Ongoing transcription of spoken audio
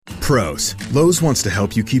pros, Lowe's wants to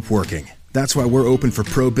help you keep working. That's why we're open for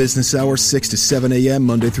pro business hours 6 to 7 a.m.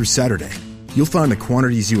 Monday through Saturday. You'll find the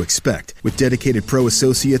quantities you expect with dedicated pro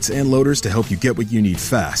associates and loaders to help you get what you need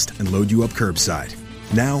fast and load you up curbside.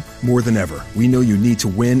 Now, more than ever, we know you need to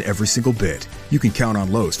win every single bid. You can count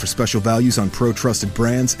on Lowe's for special values on pro-trusted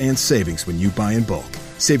brands and savings when you buy in bulk.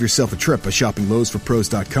 Save yourself a trip by shopping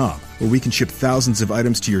Lowe'sForPros.com, where we can ship thousands of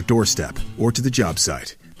items to your doorstep or to the job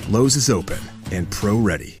site. Lowe's is open and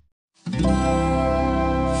pro-ready. Feral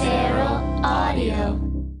Audio.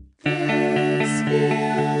 This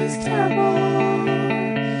feels terrible.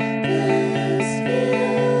 This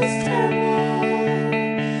feels terrible.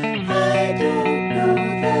 I don't know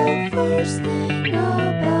the first thing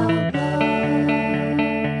about love.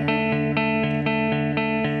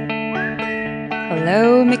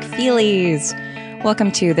 Hello, McFeelies.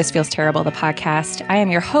 Welcome to This Feels Terrible, the podcast. I am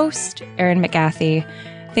your host, Erin McGathy.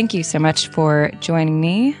 Thank you so much for joining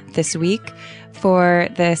me this week for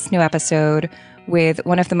this new episode with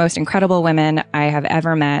one of the most incredible women I have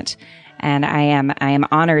ever met. And I am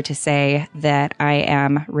honored to say that I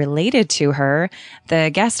am related to her. The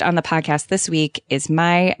guest on the podcast this week is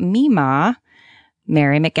my Mema,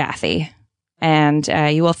 Mary McGathy. And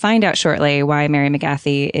you will find out shortly why Mary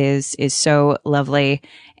McGathy is so lovely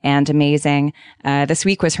and amazing. This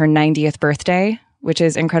week was her 90th birthday, which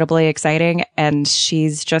is incredibly exciting. And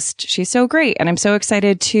she's so great. And I'm so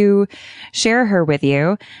excited to share her with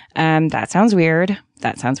you. That sounds weird.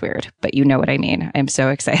 But you know what I mean. I'm so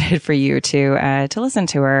excited for you to listen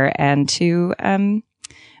to her and to,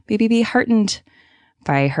 maybe be heartened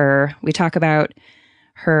by her. We talk about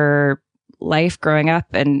her life growing up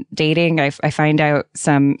and dating. I find out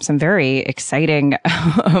some very exciting,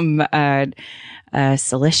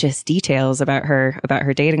 salacious details about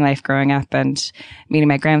her dating life growing up and meeting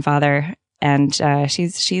my grandfather. And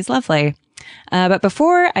she's lovely. But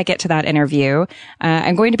before I get to that interview,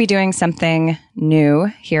 I'm going to be doing something new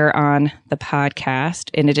here on the podcast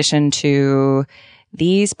in addition to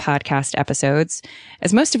these podcast episodes.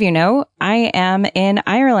 As most of you know, I am in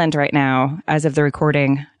Ireland right now as of the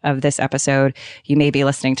recording of this episode. You may be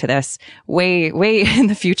listening to this way in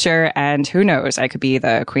the future, and who knows, I could be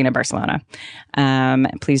the Queen of Barcelona.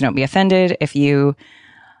 Please don't be offended if you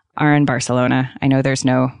are in Barcelona. I know there's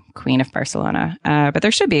no Queen of Barcelona, but there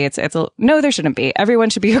should be. No, there shouldn't be. Everyone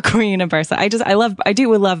should be a Queen of Barcelona. I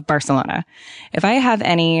do love Barcelona. If I have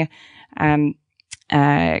any,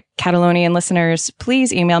 Catalonian listeners,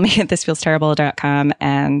 please email me at thisfeelsterrible.com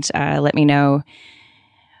and let me know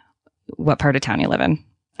what part of town you live in.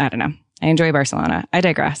 I don't know. I enjoy Barcelona. I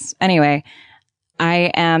digress. Anyway,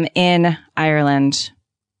 I am in Ireland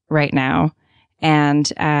right now, and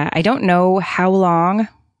I don't know how long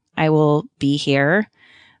I will be here.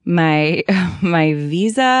 My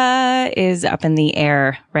visa is up in the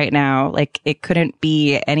air right now. Like, it couldn't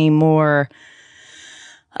be any more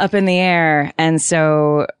up in the air. And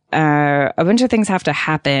so a bunch of things have to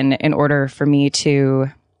happen in order for me to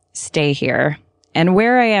stay here. And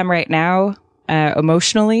where I am right now,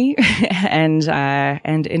 emotionally and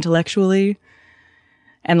intellectually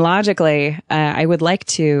and logically, I would like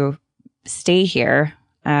to stay here.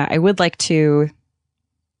 I would like to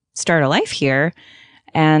start a life here.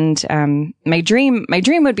 And my dream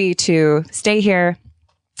would be to stay here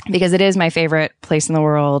because it is my favorite place in the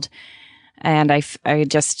world. And I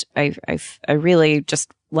really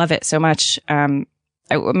just love it so much.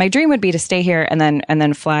 My dream would be to stay here and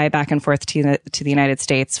then fly back and forth to the United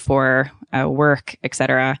States for work,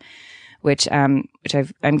 etc., which I'm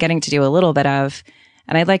getting to do a little bit of,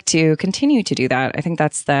 and I'd like to continue to do that. I think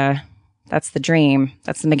that's the dream.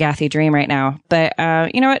 That's the McGathy dream right now. But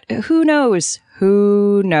you know what? Who knows?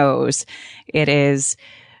 It is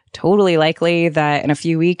totally likely that in a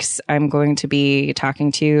few weeks, I'm going to be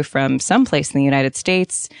talking to you from someplace in the United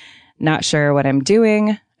States. Not sure what I'm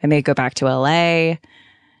doing. I may go back to LA,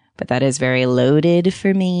 but that is very loaded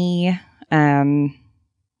for me.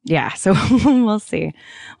 Yeah, so we'll see.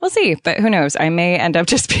 But who knows? I may end up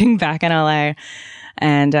just being back in LA,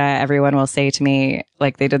 and everyone will say to me,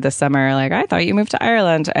 like they did this summer, like, I thought you moved to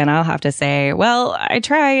Ireland. And I'll have to say, well, I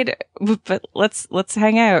tried, but let's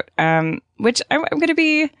hang out. Which I'm going to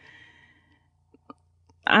be,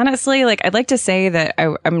 honestly, like, I'd like to say that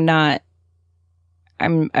I'm not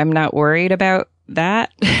worried about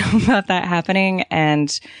that, about that happening.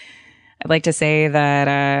 And I'd like to say that,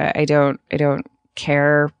 I don't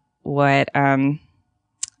care what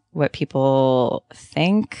people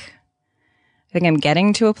think. I think I'm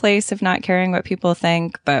getting to a place of not caring what people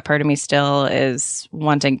think, but part of me still is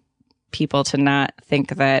wanting people to not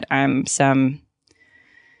think that I'm some,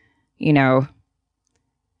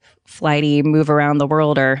 flighty move around the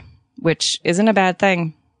world or which isn't a bad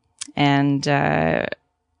thing. And I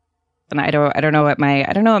don't know what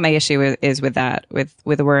my issue is with that, with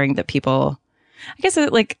worrying that people, I guess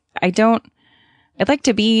I'd like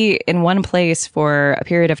to be in one place for a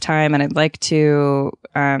period of time, and I'd like to,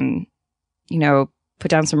 put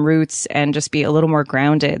down some roots and just be a little more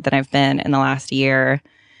grounded than I've been in the last year.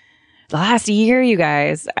 The last year, you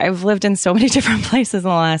guys, I've lived in so many different places in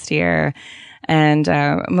the last year, and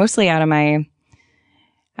mostly out of my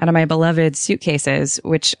beloved suitcases,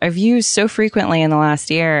 which I've used so frequently in the last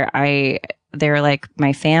year. They're like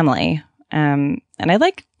my family, and I'd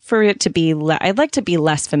like for it to be. I'd like to be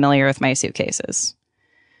less familiar with my suitcases.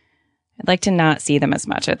 I'd like to not see them as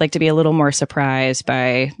much. I'd like to be a little more surprised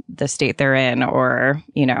by the state they're in, or,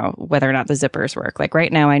 whether or not the zippers work. Like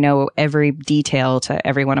right now, I know every detail to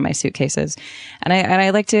every one of my suitcases, and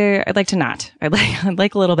I'd like to not. I'd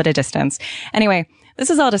like a little bit of distance. Anyway,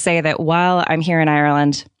 this is all to say that while I'm here in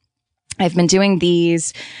Ireland, I've been doing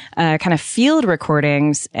these kind of field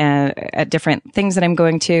recordings at different things that I'm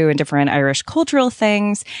going to, and different Irish cultural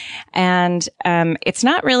things. And they're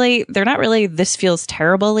not really This Feels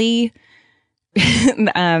Terrible-y.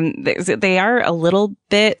 They are a little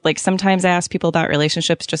bit, like, sometimes I ask people about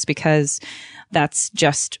relationships just because that's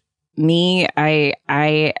just me. I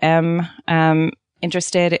am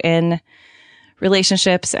interested in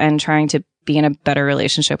relationships and trying to be in a better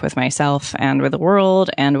relationship with myself and with the world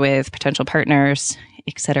and with potential partners,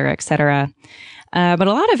 et cetera, et cetera. But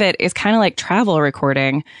a lot of it is kind of like travel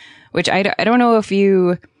recording, which I don't know if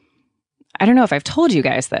I've told you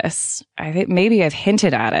guys this. I think maybe I've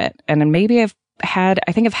hinted at it, and then maybe I've had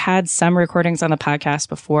some recordings on the podcast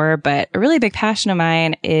before, but a really big passion of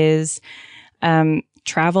mine is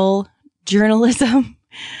travel journalism.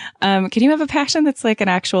 Can you have a passion that's like an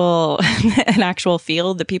actual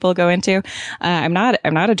field that people go into? I'm not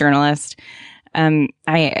a journalist. I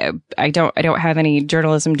don't have any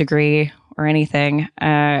journalism degree or anything.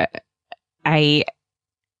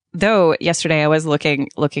 Though yesterday I was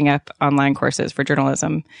looking up online courses for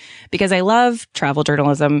journalism because I love travel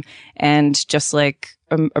journalism and just like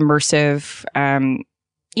immersive,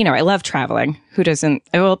 I love traveling. Who doesn't?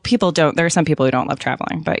 Well, people don't. There are some people who don't love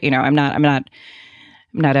traveling, but I'm not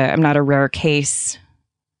a rare case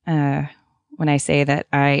when I say that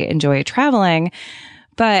I enjoy traveling,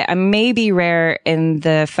 but I may be rare in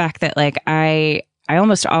the fact that like I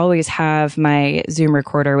almost always have my Zoom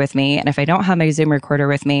recorder with me, and if I don't have my Zoom recorder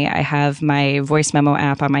with me, I have my voice memo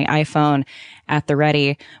app on my iPhone at the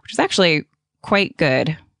ready, which is actually quite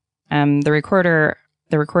good. The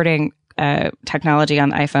recording technology on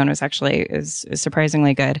the iPhone is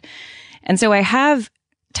surprisingly good, and so I have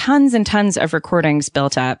tons and tons of recordings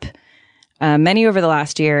built up, many over the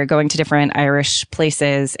last year, going to different Irish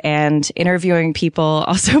places and interviewing people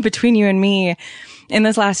also between you and me in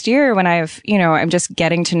this last year when I'm just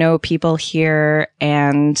getting to know people here.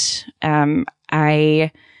 And,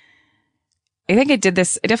 I think I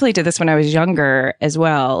definitely did this when I was younger as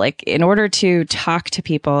well. Like in order to talk to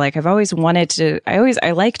people, like I've always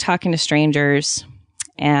I like talking to strangers.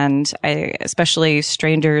 And especially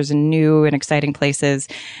strangers in new and exciting places.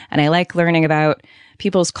 And I like learning about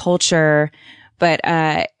people's culture, but,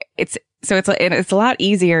 it's a lot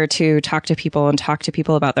easier to talk to people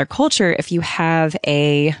about their culture if you have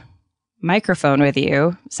a microphone with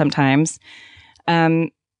you sometimes.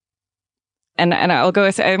 And I'll go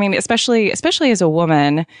with, especially as a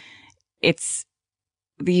woman,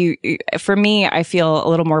 for me, I feel a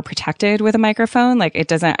little more protected with a microphone. Like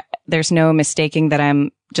there's no mistaking that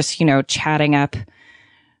I'm just, chatting up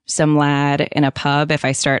some lad in a pub if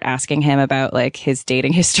I start asking him about like his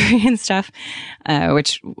dating history and stuff,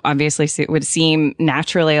 which obviously would seem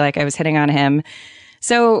naturally like I was hitting on him.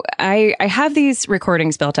 So I have these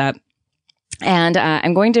recordings built up, and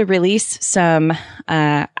I'm going to release some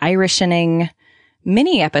Irishening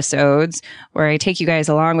mini episodes where I take you guys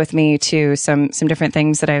along with me to some different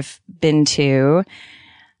things that I've been to.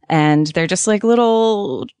 And they're just like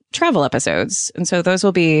little travel episodes. And so those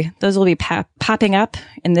will be popping up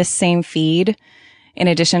in this same feed in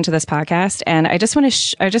addition to this podcast. And I just want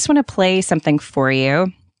to play something for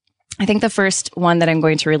you. I think the first one that I'm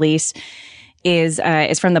going to release is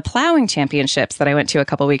from the plowing championships that I went to a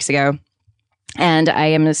couple weeks ago. And I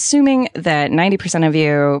am assuming that 90% of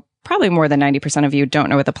you, probably more than 90% of you, don't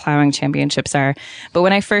know what the plowing championships are. But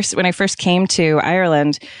when I first came to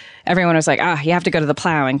Ireland, everyone was like, you have to go to the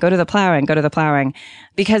plowing,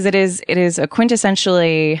 because it is a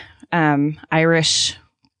quintessentially Irish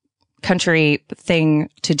country thing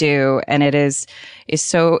to do, and it's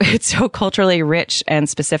so culturally rich and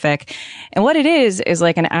specific. And what it is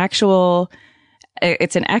like an actual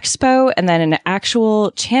it's an expo and then an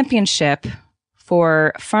actual championship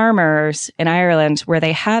for farmers in Ireland where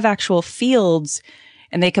they have actual fields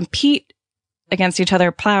and they compete against each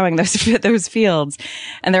other plowing those fields.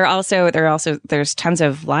 And there's tons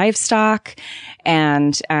of livestock,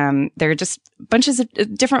 and there are just bunches of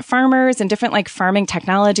different farmers and different like farming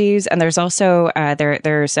technologies. And there's also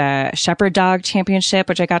there's a shepherd dog championship,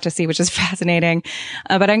 which I got to see, which is fascinating.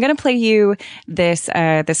 But I'm going to play you this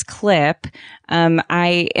clip.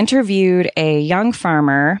 I interviewed a young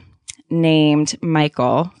farmer named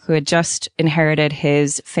Michael, who had just inherited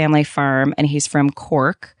his family farm, and he's from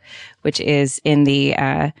Cork, which is in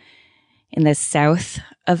the south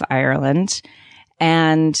of Ireland.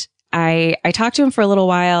 And I talked to him for a little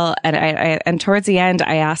while, and towards the end,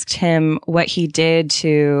 I asked him what he did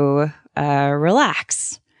to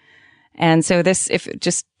relax. And so if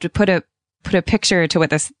just to put a picture to what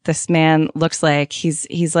this man looks like,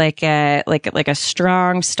 he's like a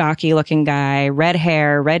strong, stocky looking guy, red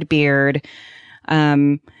hair, red beard,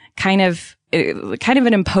 kind of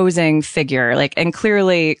an imposing figure, like, and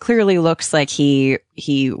clearly looks like he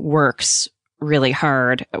works really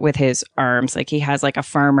hard with his arms. Like he has like a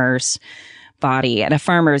farmer's body and a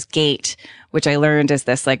farmer's gait, which I learned is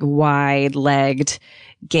this like wide legged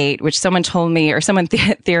gait, which someone told me, or someone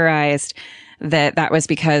theorized that was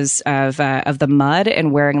because of the mud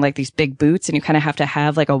and wearing like these big boots, and you kind of have to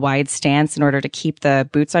have like a wide stance in order to keep the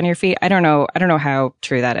boots on your feet. I don't know how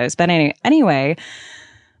true that is, but anyway,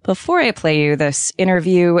 before I play you this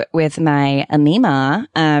interview with my Mema,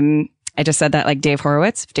 I just said that like Dave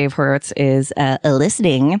Horowitz. If Dave Horowitz is a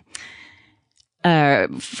listening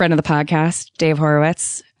friend of the podcast, Dave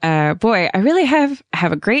Horowitz. Boy, I really have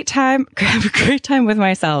a great time. Have a great time with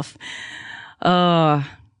myself. Oh,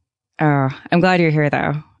 I'm glad you're here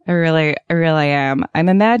though. I really am. I'm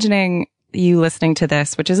imagining you listening to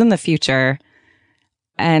this, which is in the future.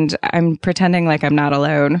 And I'm pretending like I'm not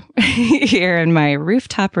alone here in my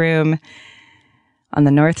rooftop room on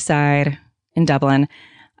the north side in Dublin.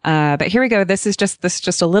 But here we go. This is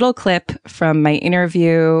just a little clip from my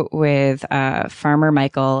interview with Farmer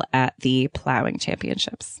Michael at the Plowing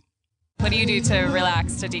Championships. What do you do to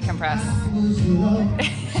relax, to decompress?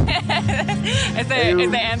 Is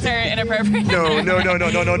the answer inappropriate? No, not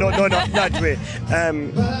really.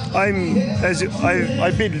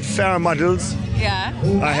 I build farm models. Yeah.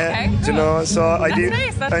 You know, so I That's do,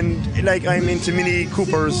 nice. and like I'm into Mini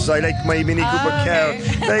Coopers. I like my Mini Cooper car.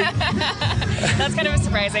 Like, that's kind of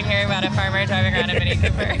surprising hearing about a farmer driving around a Mini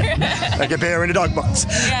Cooper. like a bear in a dog box.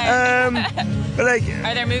 Yeah. But like,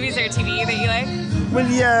 are there movies or TV that you like? well,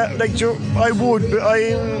 yeah, like I would, but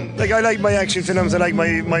I like my action films. I like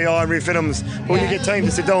my army films. But when you get time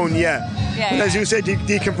to sit down, yeah. But as you said,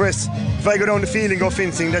 decompress. If I go down the field and go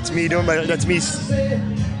fencing, that's me doing. That's me.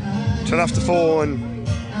 Turn off the phone.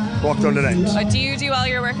 Walk down the net. Do you do all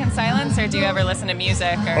your work in silence, or do you ever listen to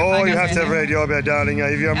music? Or you have to have radio, darling.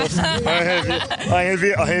 I have earmuffs. I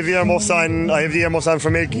have earmuffs on. I have the earmuffs on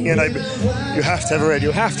for making, and you have to have a radio.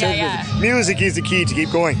 You have to have music. Music is the key to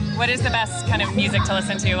keep going. What is the best kind of music to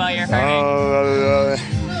listen to while you're farming?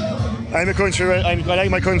 I'm a country. I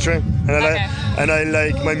like my country, and I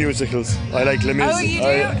like my musicals. I like Les Mis. Oh, you do?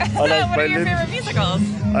 I like what are your favorite musicals?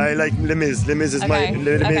 I like Les Mis. Les Mis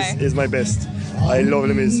is my best. I love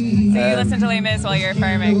Les Mis. So you listen to Les Mis while you're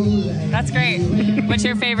farming. That's great. What's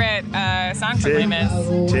your favorite song from Les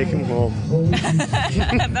Mis? Take Him Home.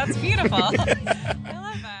 That's beautiful. I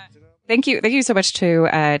love that. Thank you so much to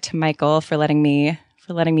Michael for letting me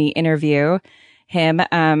interview him.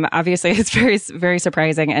 Obviously, it's very, very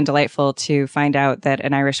surprising and delightful to find out that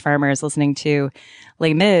an Irish farmer is listening to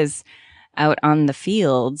Les Mis out on the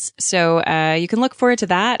fields. So you can look forward to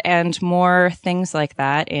that and more things like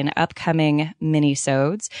that in upcoming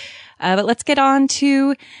mini-sodes. But let's get on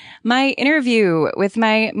to my interview with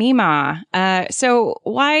my Mema. So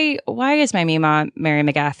why is my Mema, Mary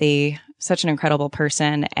McGathy, such an incredible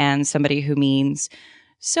person and somebody who means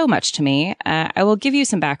so much to me? I will give you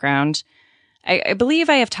some background. I believe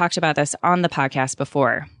I have talked about this on the podcast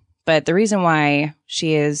before, but the reason why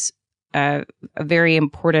she is a very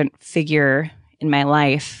important figure in my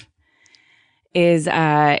life is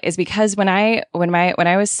because when I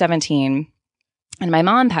was 17 and my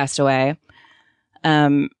mom passed away,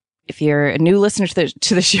 if you're a new listener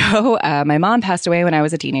to the show, my mom passed away when I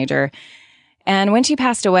was a teenager. And when she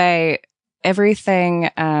passed away,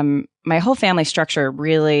 everything, my whole family structure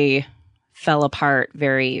really fell apart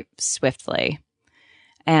very swiftly,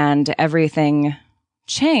 and everything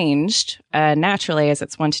changed naturally, as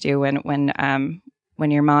it's wont to do when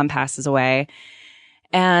your mom passes away.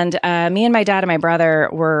 And me and my dad and my brother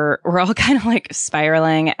were all kind of like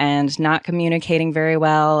spiraling and not communicating very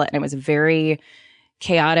well. And it was a very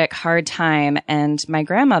chaotic, hard time. And my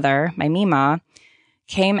grandmother, my Mema,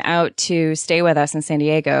 came out to stay with us in San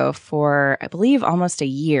Diego for, I believe, almost a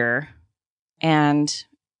year. And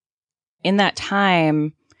in that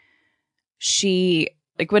time, she,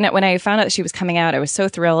 like when I found out that she was coming out, I was so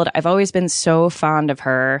thrilled. I've always been so fond of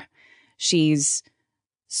her. She's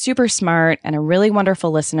super smart and a really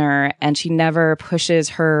wonderful listener, and she never pushes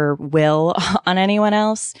her will on anyone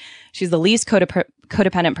else. She's the least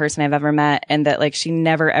codependent person I've ever met, and that like she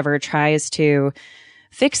never ever tries to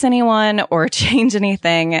fix anyone or change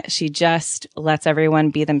anything. She just lets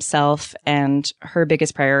everyone be themselves, and her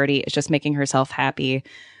biggest priority is just making herself happy,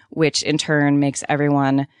 which in turn makes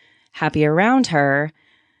everyone happy around her.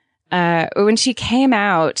 When she came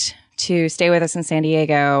out to stay with us in San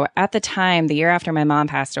Diego, at the time, the year after my mom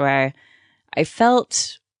passed away, I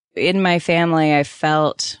felt in my family, I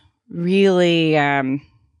felt really, I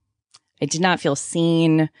did not feel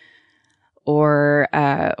seen or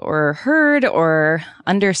heard or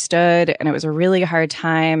understood. And it was a really hard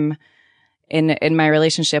time in my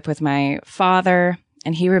relationship with my father.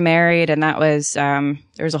 And he remarried, and that was, there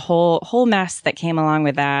was a whole mess that came along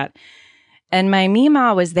with that. And my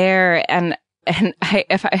Mema was there, and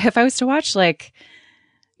if I was to watch like,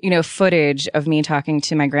 footage of me talking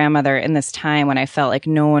to my grandmother in this time when I felt like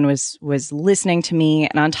no one was listening to me,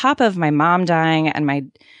 and on top of my mom dying and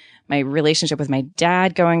my relationship with my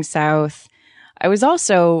dad going south, I was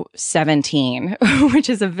also 17, which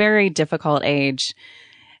is a very difficult age.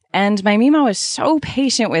 And my Mema was so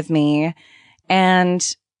patient with me,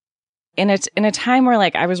 and in a time where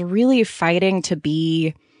like I was really fighting to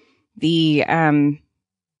be the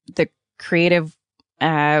creative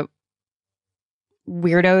weirdo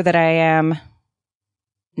that I am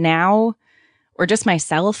now, or just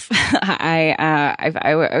myself.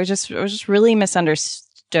 I was just really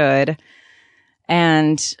misunderstood,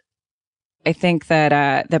 and I think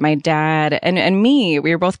that my dad and me,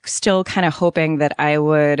 we were both still kind of hoping that I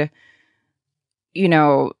would,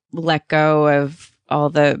 let go of all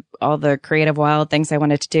the creative wild things I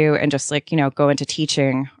wanted to do and just like, go into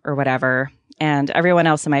teaching or whatever. And everyone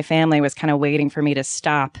else in my family was kind of waiting for me to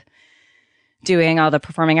stop doing all the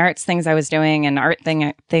performing arts things I was doing and art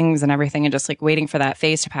things and everything, and just like waiting for that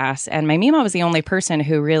phase to pass. And my Mema was the only person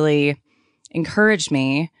who really encouraged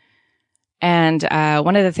me. And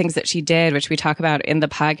one of the things that she did, which we talk about in the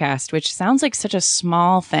podcast, which sounds like such a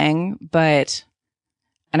small thing, but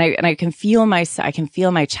I can feel my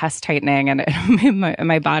chest tightening and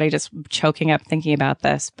my body just choking up thinking about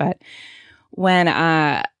this. But when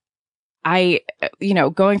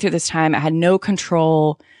going through this time, I had no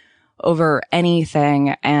control over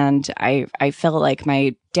anything. And I felt like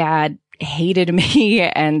my dad hated me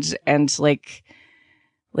and like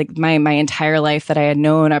my entire life that I had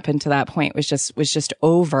known up until that point was just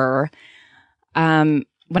over.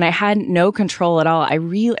 When I had no control at all, I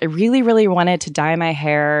really wanted to dye my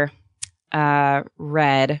hair,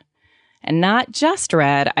 red, and not just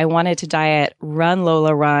red. I wanted to dye it Run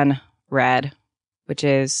Lola Run red, which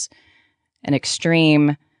is an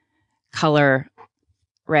extreme color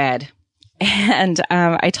red. And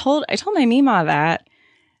I told my Mema that,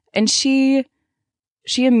 and she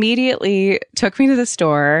immediately took me to the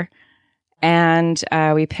store, and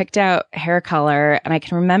we picked out hair color. And I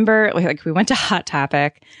can remember like we went to Hot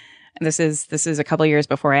Topic, and this is a couple years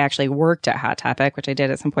before I actually worked at Hot Topic, which I did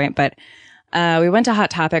at some point, but we went to Hot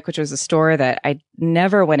Topic, which was a store that I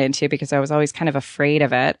never went into because I was always kind of afraid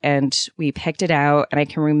of it. And we picked it out, and I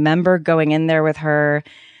can remember going in there with her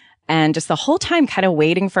and just the whole time kind of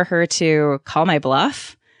waiting for her to call my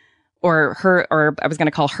bluff, or I was going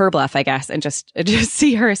to call her bluff, I guess, and just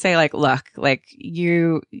see her say like, look, like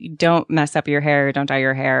you don't mess up your hair, don't dye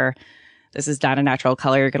your hair. This is not a natural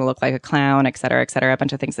color. You're going to look like a clown, et cetera, a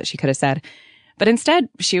bunch of things that she could have said. But instead,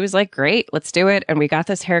 she was like, great, let's do it. And we got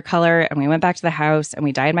this hair color, and we went back to the house, and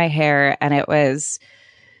we dyed my hair, and it was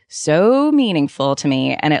so meaningful to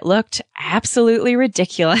me. And it looked absolutely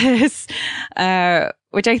ridiculous,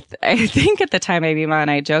 which I think at the time maybe Ma and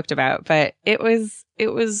I joked about, but it was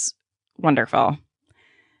wonderful.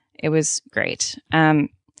 It was great.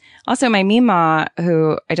 Also, my Mema,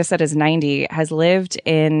 who I just said is 90, has lived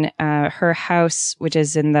in her house, which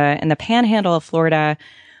is in the panhandle of Florida,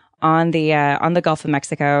 on the Gulf of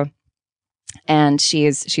Mexico, and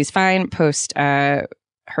she's fine post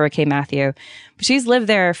Hurricane Matthew, but she's lived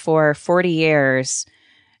there for 40 years,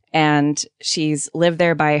 and she's lived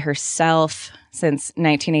there by herself since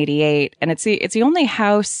 1988, and it's the only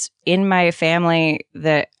house in my family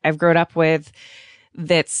that I've grown up with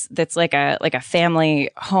that's like a family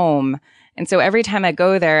home. And so every time I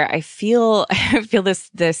go there, I feel this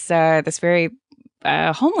very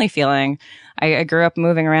homely feeling. I grew up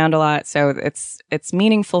moving around a lot, so it's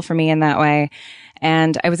meaningful for me in that way.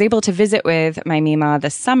 And I was able to visit with my Mema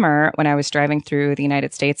this summer when I was driving through the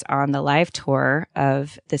United States on the live tour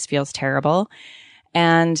of This Feels Terrible.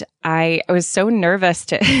 And I was so nervous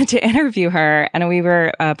to interview her. And we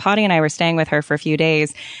were, Potty and I were staying with her for a few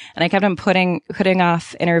days. And I kept on putting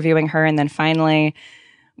off interviewing her. And then finally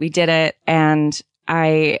we did it. And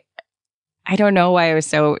I don't know why I was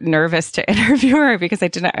so nervous to interview her, because I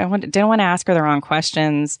didn't want to ask her the wrong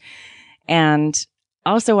questions. And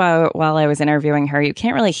also while I was interviewing her, you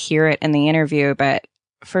can't really hear it in the interview, but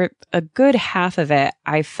for a good half of it,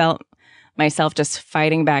 I felt myself just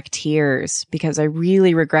fighting back tears because I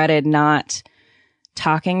really regretted not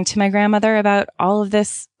talking to my grandmother about all of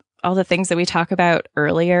this, all the things that we talk about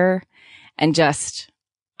earlier, and just,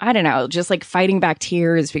 I don't know, just like fighting back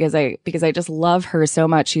tears because I just love her so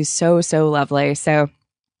much. She's so lovely. So,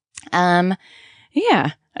 yeah,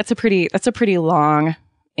 that's a pretty long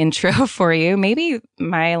intro for you. Maybe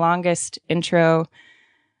my longest intro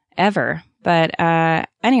ever. But,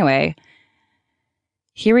 anyway,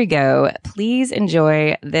 here we go. Please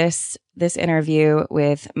enjoy this interview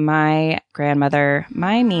with my grandmother,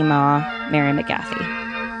 my Mema, Mary McGathy.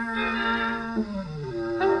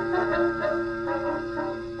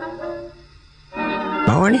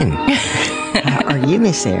 Morning. How are you,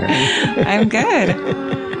 Miss Erin? I'm good.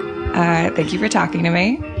 Thank you for talking to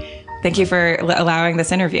me. Thank you for allowing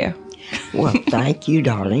this interview. Well, thank you,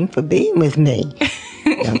 darling, for being with me.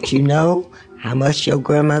 Don't you know how much your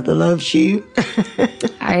grandmother loves you?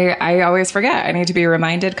 I always forget. I need to be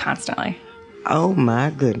reminded constantly. Oh,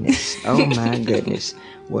 my goodness. Oh, my goodness.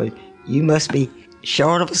 Well, you must be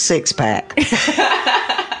short of a six-pack.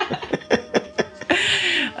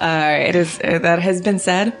 That has been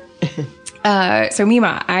said. So,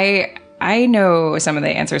 Mema, I know some of the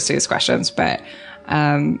answers to these questions, but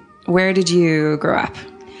where did you grow up?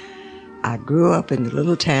 I grew up in the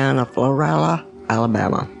little town of Florala,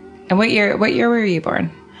 Alabama. And what year were you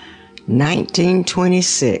born?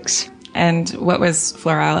 1926. And what was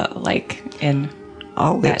Florala like in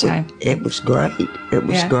that time? It was great. It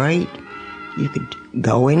was great. You could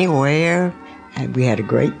go anywhere, and we had a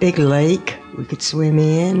great big lake we could swim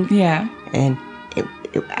in. Yeah. And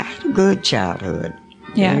I had a good childhood.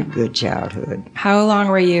 Yeah. Very good childhood. How long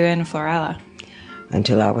were you in Florala?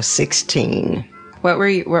 Until I was 16. What were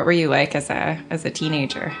you like as a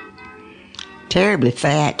teenager? Terribly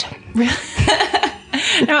fat.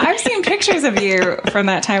 No, I've seen pictures of you from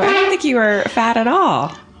that time. I don't think you were fat at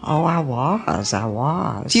all. Oh, I was.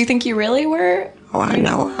 Do you think you really were? Oh, I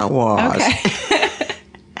know I was. Okay.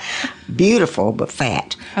 Beautiful, but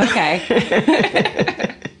fat. Okay.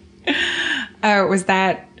 Was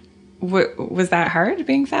that hard,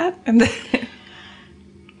 being fat?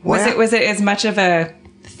 Was it as much of a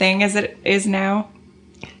thing as it is now?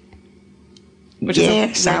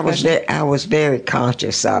 Yes, I was very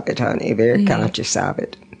conscious of it, honey. Very conscious of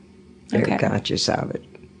it. Very conscious of it.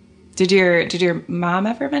 Did your mom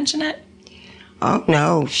ever mention it? Oh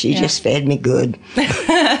no, she just fed me good.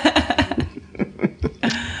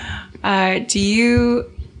 Do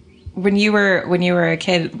you, when you were a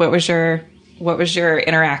kid, what was your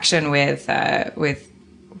interaction with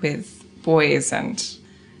boys, and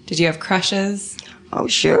did you have crushes? Oh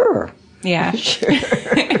sure. Yeah. Sure.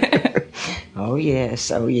 Oh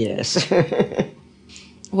yes.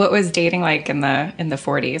 What was dating like in the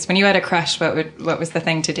 40s? When you had a crush, what was the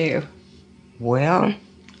thing to do? Well,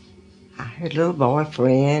 I had little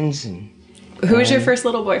boyfriends, and who was your first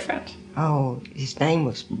little boyfriend? Oh, his name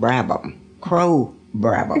was Brabham. Crow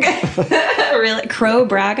Brabham. Really? Crow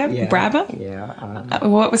Brabham? Yeah, Brabham? Yeah.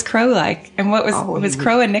 What was Crow like? And what was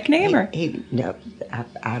Crow a nickname? No,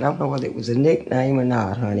 I don't know whether it was a nickname or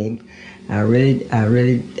not, honey. I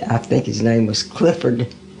think his name was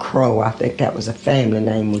Clifford Crow. I think that was a family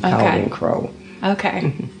name. We called him Crow.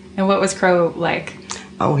 Okay. And what was Crow like?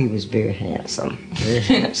 Oh, he was very handsome. Very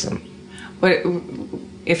handsome. What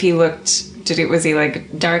if he looked? Was he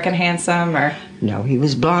like dark and handsome, or? No, he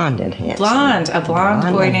was blonde and handsome. A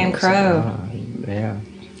blonde boy named Crow. Oh, yeah.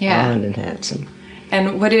 Blonde and handsome.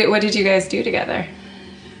 And what did you guys do together?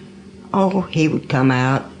 Oh, he would come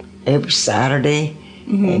out every Saturday,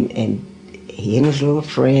 and he and his little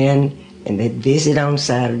friend, and they'd visit on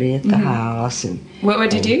Saturday at the house. And what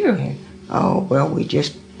would you do? Oh, well, we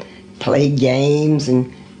just played games,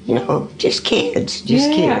 and just kids,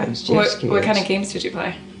 kids. What kind of games did you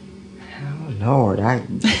play? Oh Lord, I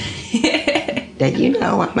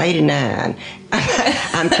made a 9.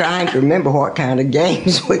 I'm trying to remember what kind of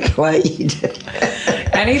games we played.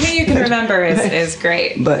 Anything you can remember is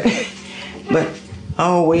great. But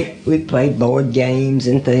we played board games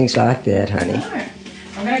and things like that, honey. Right.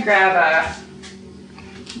 I'm gonna grab a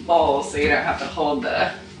bowl so you don't have to hold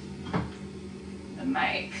the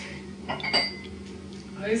mic. Oh,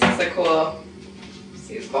 this is a cool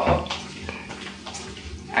Sue's bowl. All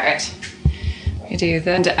right. You do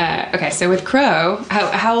the okay. So with Crow,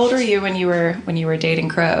 how old were you when you were dating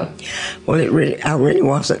Crow? Well, I really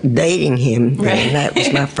wasn't dating him. Right. That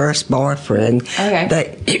was my first boyfriend.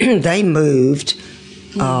 Okay. They moved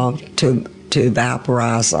to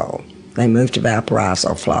Valparaiso. They moved to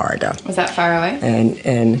Valparaiso, Florida. Was that far away?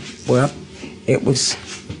 And well,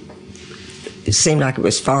 it seemed like it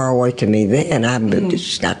was far away to me then.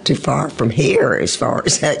 It's not too far from here as far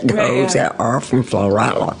as that goes, or from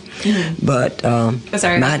Florida. But my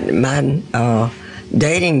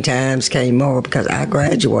dating times came more because I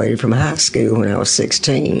graduated from high school when I was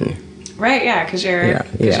 16. Right, yeah, because you're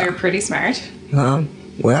pretty smart. Well,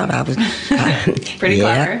 I was pretty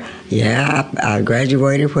clever. Yeah, I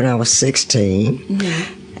graduated when I was 16,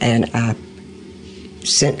 and I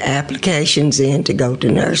sent applications in to go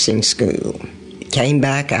to nursing school. Came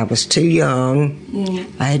back, I was too young.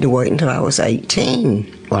 I had to wait until I was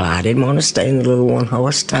 18. Well, I didn't want to stay in the little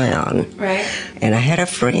one-horse town. Right. And I had a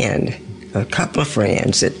couple of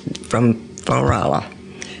friends from Florida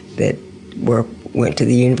that went to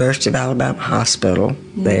the University of Alabama Hospital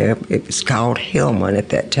there. It was called Hillman at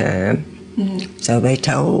that time. So they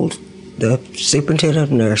told the superintendent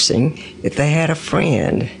of nursing that they had a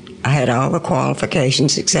friend. I had all the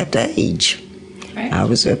qualifications except age. Right. I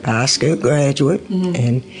was a high school graduate, but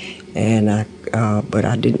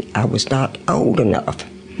I was not old enough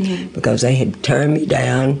because they had turned me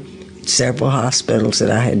down at several hospitals that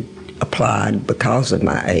I had applied because of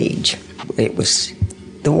my age. It was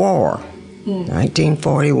the war,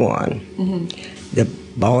 1941. The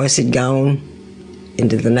boys had gone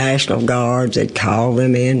into the National Guards. They'd called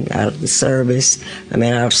them in out of the service, out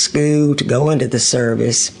of school to go into the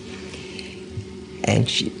service. And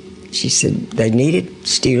she said they needed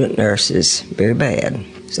student nurses very bad.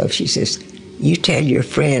 So she says, you tell your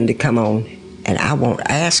friend to come on, and I won't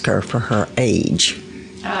ask her for her age.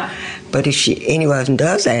 But if anyone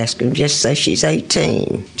does ask her, just say she's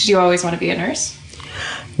 18. Did you always want to be a nurse?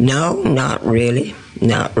 No, not really.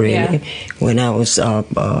 Not really. Yeah. When I was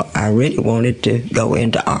I really wanted to go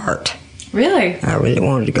into art. Really? I really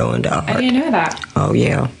wanted to go into art. I didn't know that. Oh,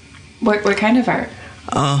 yeah. What kind of art?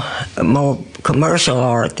 More commercial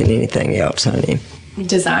art than anything else, honey.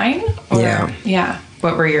 Design? Yeah. Yeah.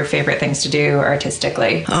 What were your favorite things to do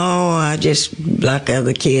artistically? Oh, I just, like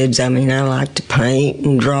other kids, I like to paint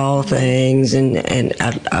and draw things, and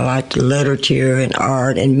I liked literature and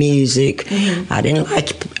art and music. I didn't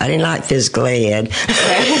like physical ed.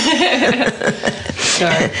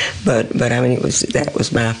 Sure. But that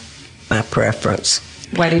was my preference.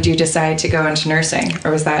 Why did you decide to go into nursing,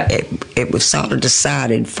 or was that? It was sort of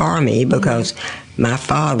decided for me because my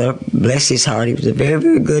father, bless his heart, he was a very,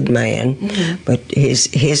 very good man, but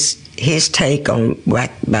his take on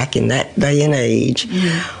back in that day and age,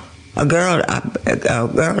 a girl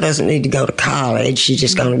doesn't need to go to college. She's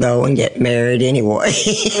just going to go and get married anyway.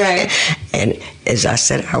 Right. And as I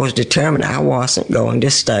said, I was determined I wasn't going to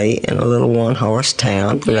stay in a little one-horse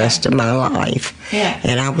town the rest of my life. Yeah.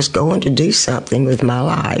 And I was going to do something with my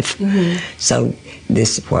life. So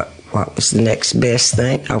this is what was the next best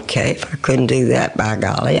thing. Okay, if I couldn't do that, by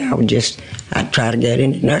golly, I'd try to get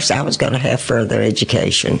into nursing. I was going to have further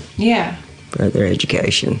education. Yeah. Further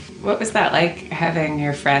education. What was that like, having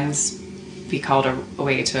your friends be called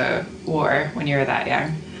away to war when you were that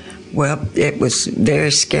young? Well, it was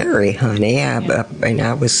very scary, honey. When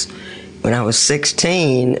I was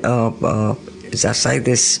 16, as I say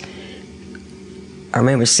this, I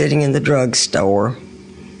remember sitting in the drugstore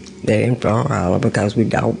there in Florida because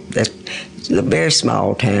it's a very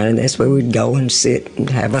small town, and that's where we'd go and sit and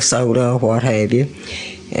have a soda or what have you.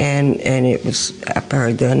 And I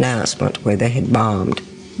heard the announcement where they had bombed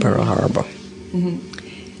Pearl Harbor.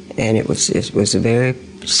 And it was a very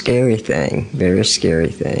scary thing, very scary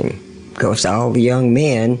thing. Because all the young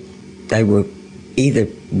men, they were either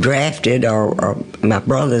drafted or my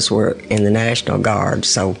brothers were in the National Guard,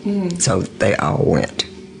 so they all went.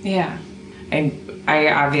 Yeah. And I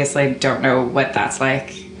obviously don't know what that's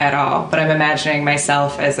like at all, but I'm imagining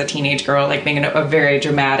myself as a teenage girl, like being a very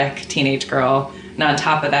dramatic teenage girl, and on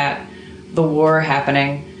top of that, the war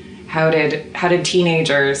happening. How did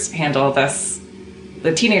teenagers handle this?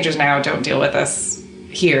 The teenagers now don't deal with this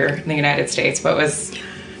here in the United States. What was?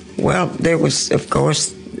 Well, there was, of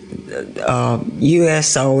course,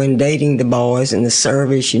 USO and dating the boys in the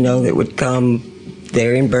service, that would come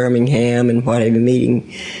there in Birmingham and whatever,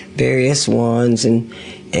 meeting various ones and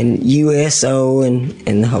USO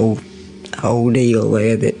and the whole deal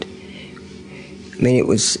there. That, I mean, it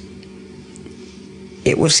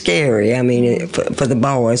was scary. I mean, for the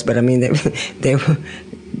boys, but I mean, they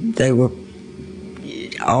were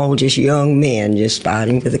all just young men just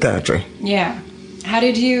fighting for the country. Yeah. How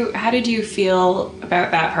did you feel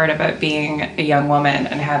about that part about being a young woman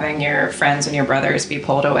and having your friends and your brothers be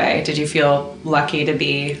pulled away? Did you feel lucky to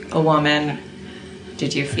be a woman?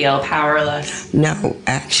 Did you feel powerless? No,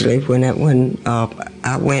 actually, when I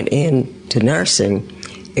went into nursing,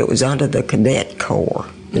 it was under the cadet corps,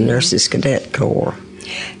 the nurses cadet corps,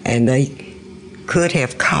 and they could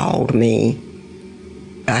have called me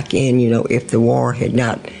back in, if the war had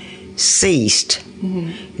not ceased.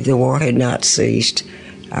 If the war had not ceased,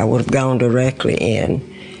 I would have gone directly in.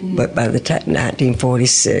 But by the time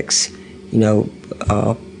 1946, the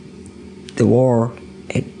war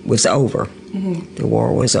was over. The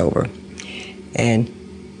war was over, and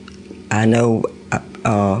I know.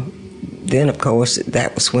 Then, of course,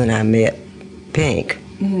 that was when I met Pink.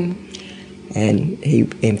 And he,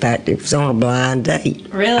 in fact, it was on a blind date.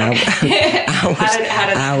 Really? How did that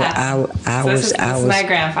happen? This is my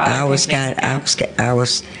grandfather.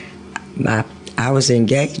 I was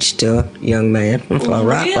engaged to a young man from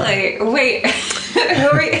Florida. Really? Wait. Who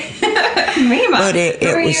are you? Mema. But it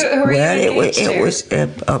was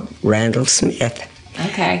Randall Smith.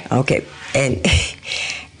 Okay. Okay. And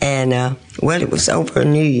it was over a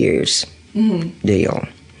New Year's deal.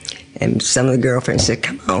 And some of the girlfriends said,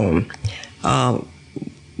 "Come on,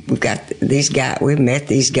 we've got these guys. We've met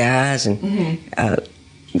these guys, and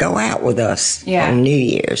go out with us on New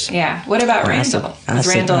Year's." Yeah. What about Randall? Was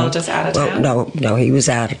Randall just out of town? No, he was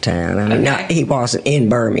out of town. I mean, he wasn't in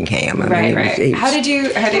Birmingham. Right. How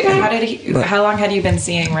long had you been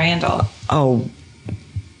seeing Randall? Oh,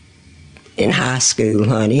 in high school,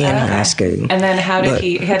 honey, high school. And then had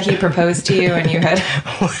he proposed to you, and you had?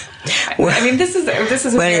 Well, I mean, this is a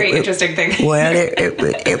very interesting thing. Well,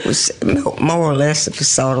 it was more or less of a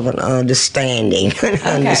sort of an understanding.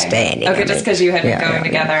 Okay, just because you had been going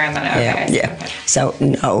together, and then Yeah. Okay. So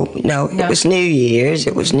no, it was New Year's.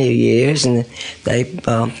 It was New Year's, and they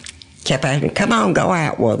kept asking, "Come on, go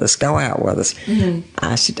out with us. Go out with us."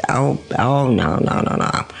 I said, "Oh, no.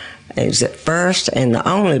 It was the first and the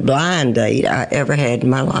only blind date I ever had in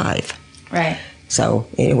my life." Right. So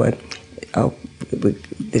anyway,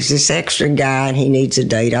 there's this extra guy and he needs a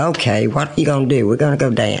date. Okay, what are you going to do? We're going to go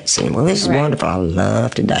dancing. Well, this is wonderful. I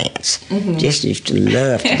love to dance. Just used to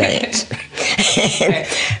love to dance.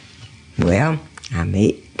 Well, I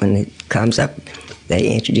meet, when it comes up, they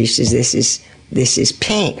introduce us, this is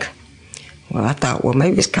Pink. Well, I thought, well,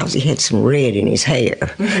 maybe it's because he had some red in his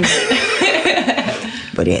hair.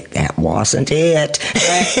 But that wasn't it.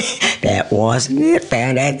 Right. That wasn't it.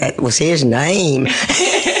 Found out that was his name.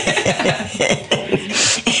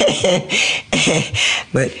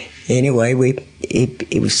 But anyway,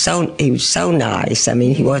 he was so nice. I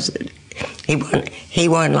mean, he wasn't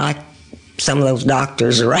like some of those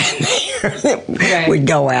doctors around there that we'd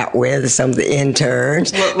go out with, some of the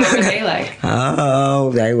interns. What were they like?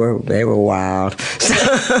 Oh, they were wild.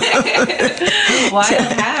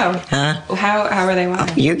 Wild how? Huh? How were they wild?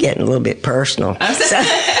 Oh, you're getting a little bit personal.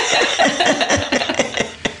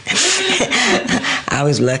 I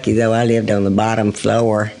was lucky though. I lived on the bottom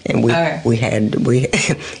floor, and we had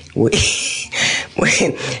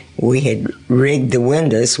rigged the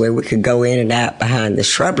windows where we could go in and out behind the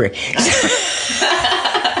shrubbery.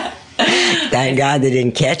 Thank God they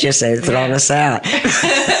didn't catch us and thrown us out.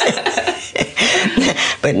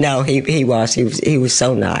 But no, he was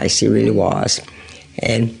so nice. He really was.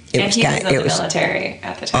 And he was in the military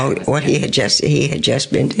at the time. Oh, well, he had just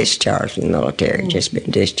been discharged from the military. Just been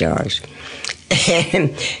discharged, and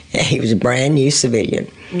he was a brand new civilian,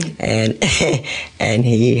 and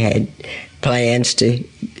he had plans to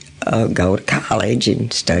go to college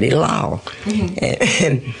and study law.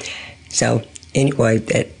 And so anyway,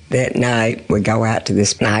 that night we go out to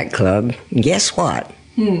this nightclub. And guess what?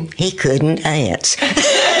 He couldn't dance.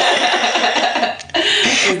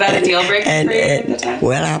 Was that a deal breaker for you at the time?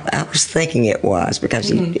 Well, I was thinking it was,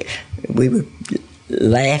 because we were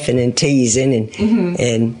laughing and teasing,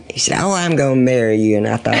 and he said, "Oh, I'm going to marry you." And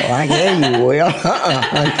I thought, well, yeah, you will.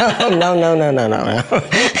 No.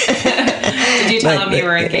 Did you tell him you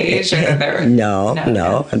were engaged? Or No,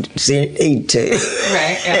 I didn't see any need to.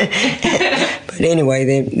 Right, yeah. But anyway,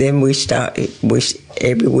 then we started,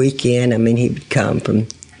 every weekend, I mean, he would come from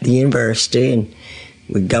the university, and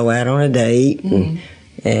we'd go out on a date,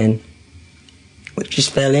 and we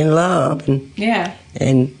just fell in love.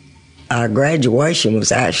 And our graduation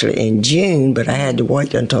was actually in June, but I had to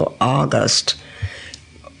wait until August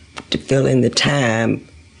to fill in the time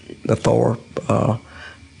before I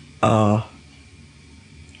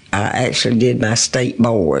actually did my state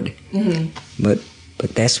board. But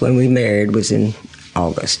that's when we married, was in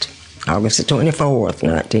August the 24th,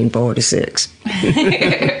 1946.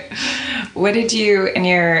 What did you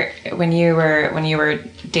when you were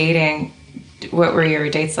dating? What were your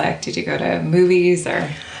dates like? Did you go to movies or?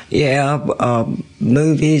 Yeah,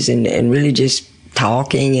 movies and really just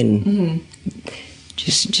talking and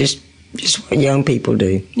just what young people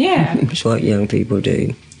do. Yeah, just what young people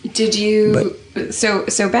do. Did you?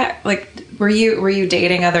 So back, like, were you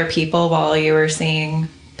dating other people while you were seeing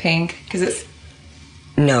Pink? Because it's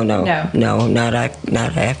no, not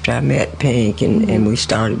after I met Pink and we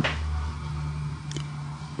started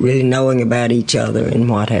really knowing about each other and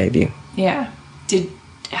what have you. Yeah.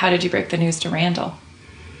 How did you break the news to Randall?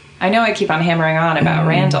 I know I keep on hammering on about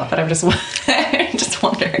Randall, but I'm just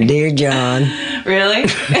wondering. Dear John. Really?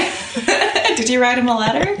 Did you write him a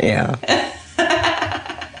letter? Yeah.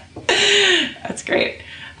 That's great.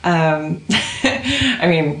 I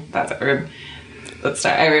mean, that's rude. Let's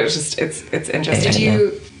start. It's interesting. Did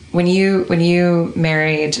you, when you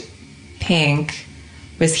married Pink,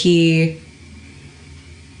 was he?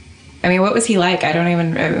 I mean, what was he like?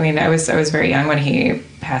 I was very young when he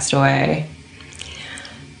passed away.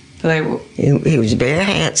 He was very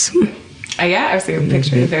handsome. Yeah, I've seen a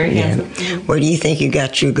picture. Very handsome. Where do you think you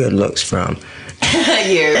got your good looks from?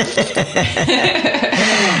 You.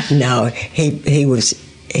 No, he was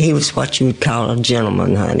what you would call a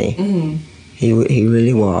gentleman, honey. He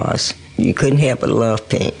really was. You couldn't help but love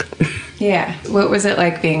Pink. Yeah. What was it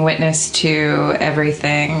like being witness to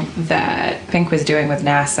everything that Pink was doing with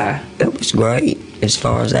NASA? It was great as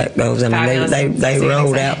far as that goes. I mean, they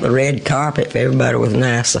rolled out the red carpet for everybody with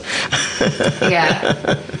NASA.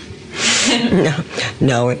 Yeah.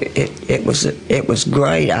 No, it was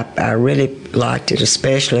great. I really liked it,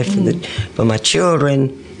 especially for my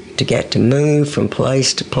children to get to move from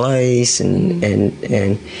place to place, and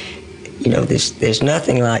you know, there's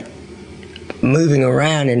nothing like moving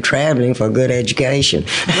around and traveling for a good education.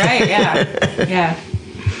 Right. Yeah.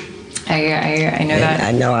 I know that.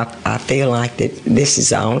 I know. I feel like that this is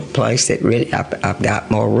the only place that really I've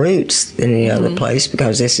got more roots than any other place,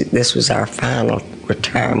 because this was our final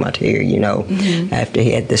retirement here. You know, after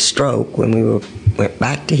he had the stroke, when we went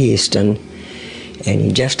back to Houston, and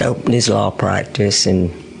he just opened his law practice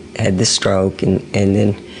and had the stroke, and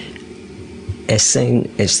then as soon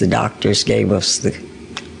as the doctors gave us the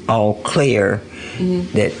all clear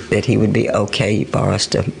that he would be okay for us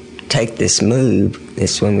to take this move,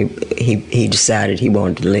 that's when he decided he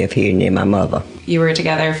wanted to live here near my mother. You were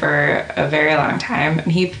together for a very long time,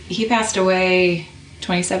 and he passed away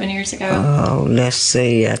 27 years ago. Oh, let's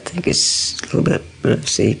see. I think it's a little bit.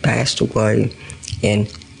 Let's see. He passed away in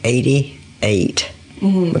 '88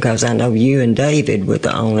 because I know you and David were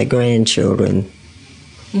the only grandchildren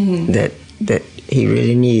that he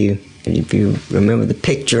really knew. If you remember the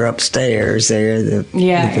picture upstairs there, the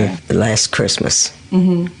last Christmas.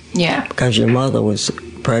 Yeah. Because your mother was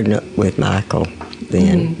pregnant with Michael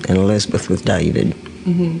then, and Elizabeth with David.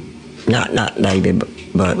 Not David,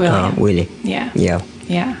 but Willie. Yeah. Yeah.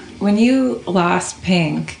 Yeah. When you lost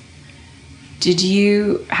Pink, who did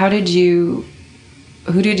you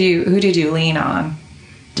lean on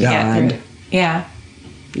to get through? Yeah.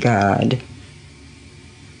 God.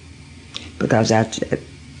 Because that's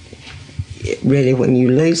really, when you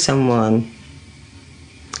lose someone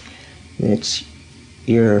that's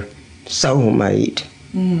your soulmate,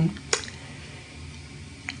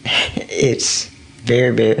 it's very,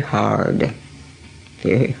 very hard.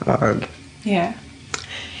 Very hard. Yeah.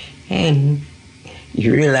 And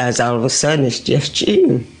you realize all of a sudden it's just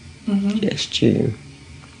you. Just you.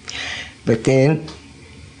 But then,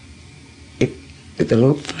 with a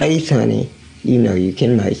little faith, honey, you know you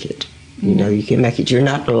can make it. You know you can make it. You're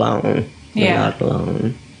not alone. You're not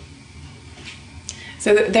alone.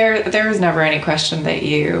 So there was never any question that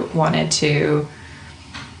you wanted to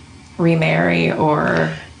remarry,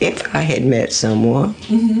 or... If I had met someone,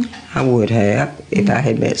 I would have. If I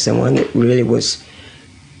had met someone that really was...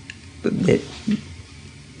 It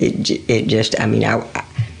just... I mean, I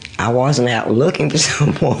wasn't out looking for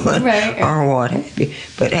someone or what have you.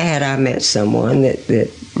 But had I met someone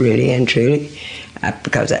that really and truly...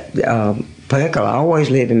 because Pink will always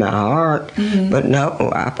live in my heart, but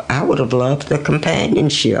no, I would have loved the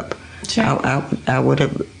companionship. Sure. I would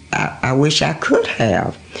have I wish I could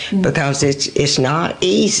have, because it's not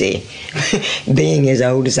easy being as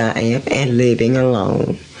old as I am and living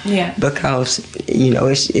alone. Yeah. Because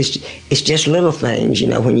it's just little things.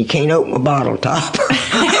 When you can't open a bottle top,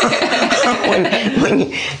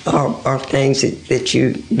 or things that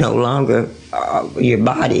you no longer your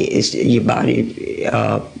body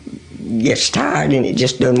gets tired and it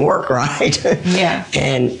just doesn't work right. Yeah.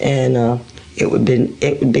 and it would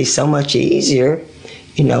be so much easier,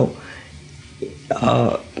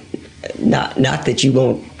 not that you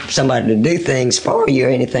want somebody to do things for you or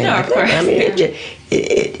anything like that. I mean,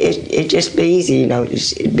 it just be easy,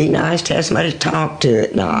 it'd be nice to have somebody to talk to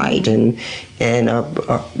at night and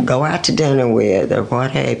or go out to dinner with or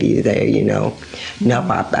what have you there, No,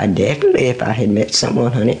 I definitely, if I had met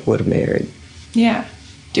someone, honey, I would have married. Yeah.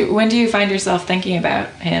 When do you find yourself thinking about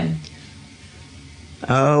him?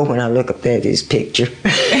 Oh, when I look up at his picture.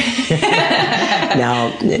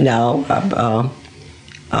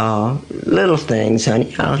 Little things,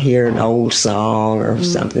 honey. I'll hear an old song or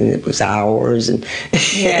something that was ours, and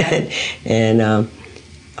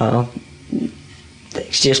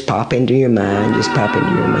things just pop into your mind.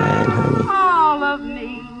 Honey. All of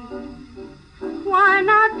me. Why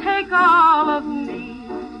not take all of me?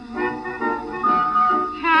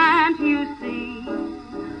 Can't you see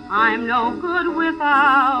I'm no good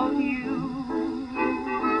without you?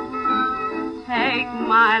 Take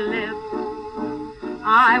my lips.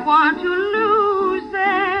 I want to lose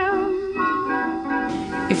them.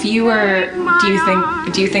 If you were, do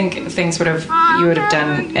you think things you would have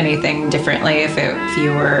done anything differently if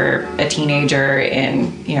you were a teenager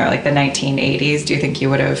in, like the 1980s? Do you think you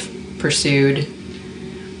would have pursued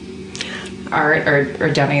art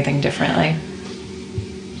or done anything differently?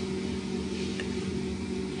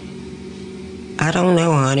 I don't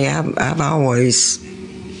know, honey. I've always...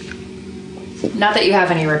 Not that you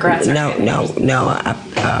have any regrets. No.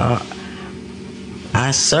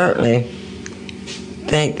 I certainly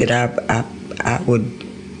think that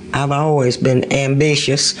I've always been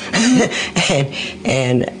ambitious,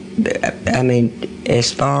 and I mean,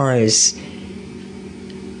 as far as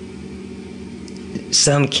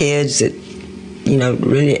some kids that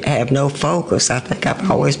really have no focus, I think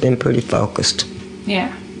I've always been pretty focused.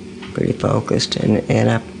 Yeah. Pretty focused, and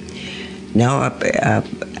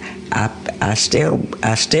I still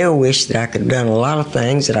wish that I could have done a lot of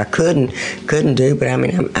things that I couldn't do. But I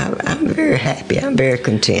mean, I'm very happy. I'm very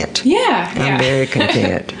content. Yeah. I'm very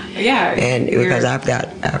content. Yeah. And because I've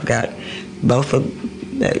got both of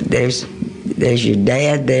there's your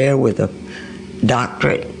dad there with a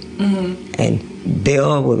doctorate, and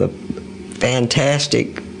Bill with a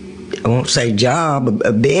fantastic, I won't say job,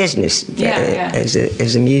 a business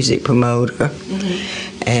as a music promoter,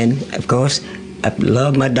 and of course I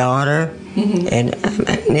love my daughter, and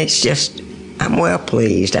it's just I'm well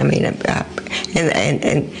pleased. I mean, and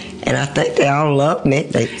I think they all love me.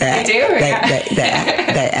 They do. They act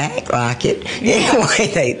like it.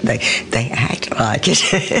 Anyway, they act like it.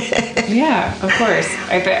 Yeah, of course.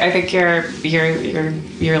 I think your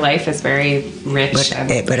life is very rich.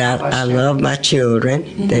 But I love my children.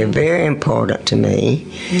 They're very important to me,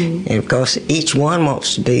 and of course, each one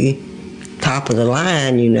wants to be top of the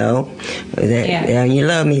line, you love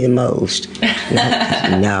me the most.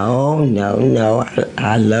 No,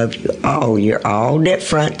 I love you all. You're all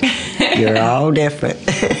different. You're all different.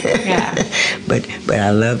 Yeah. But I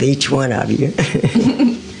love each one of you.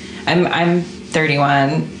 I'm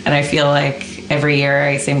 31, and I feel like every year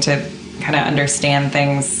I seem to kind of understand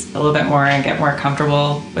things a little bit more and get more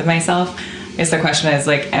comfortable with myself. I guess the question is,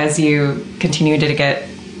 like, as you continue to get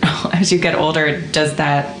older,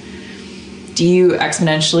 do you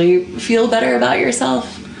exponentially feel better about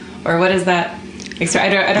yourself, or what is that? I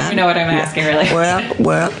don't even know what I'm asking, really.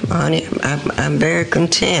 Well, honey, I'm very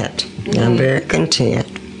content. I'm very content.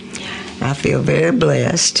 I feel very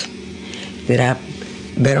blessed that I've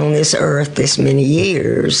been on this earth this many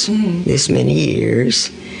years.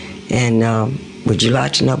 And would you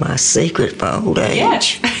like to know my secret for old age?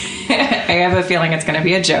 Yes. I have a feeling it's going to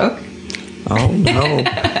be a joke. Oh, no.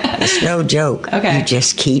 It's no joke. Okay. You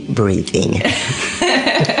just keep breathing.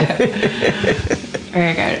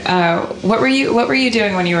 Very good. What were you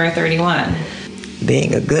doing when you were 31?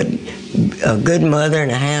 Being a good mother in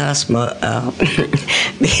a house, being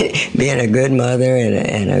a good mother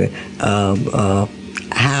and a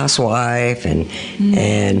housewife, and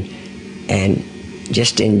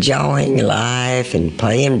just enjoying life and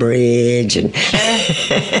playing bridge. And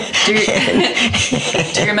do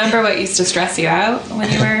you remember what used to stress you out when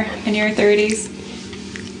you were in your 30s?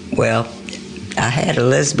 Well, I had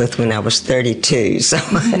Elizabeth when I was 32, so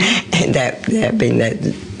and that being that,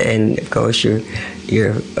 and of course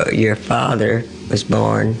your father was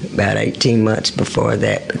born about 18 months before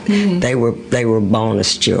that. They were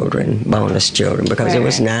bonus children because there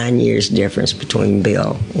was 9 years difference between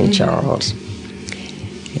Bill and Charles,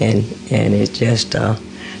 and it's just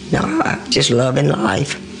I'm just loving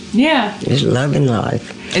life. Yeah, just loving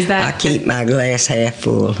life. Is that I keep my glass half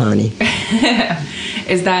full, honey.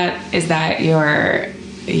 Is that your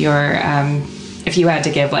if you had to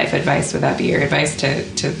give life advice, would that be your advice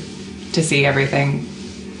to see everything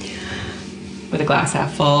with a glass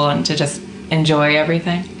half full and to just enjoy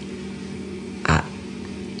everything?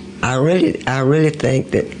 I really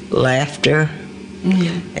think that laughter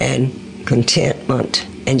and contentment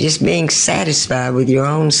and just being satisfied with your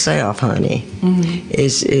own self, honey,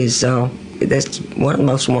 is that's one of the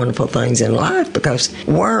most wonderful things in life, because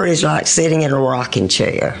worry is like sitting in a rocking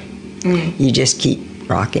chair. You just keep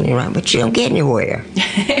rocking and rocking, but you don't get anywhere.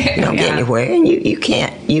 You don't get anywhere, and you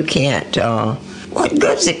can't. What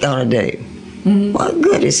good is it going to do? What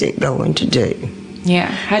good is it going to do? Yeah.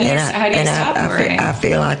 How do you stop worrying? I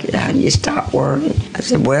feel like, how do you stop worrying? I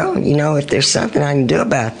said, well, if there's something I can do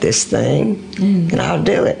about this thing, then I'll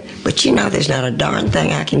do it. But there's not a darn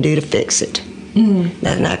thing I can do to fix it.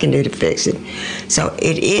 Nothing I can do to fix it. So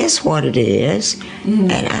it is what it is,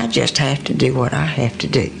 and I just have to do what I have to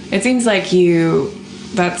do. It seems like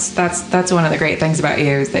that's one of the great things about you,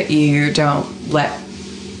 is that you don't let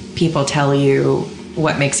people tell you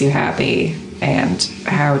what makes you happy and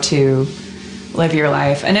how to live your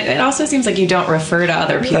life. And it also seems like you don't refer to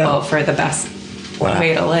other people for the best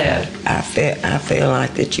way to live. I feel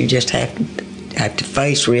like that you just have to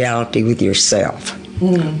face reality with yourself.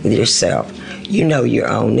 With yourself. You know your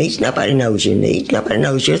own needs. Nobody knows your needs. Nobody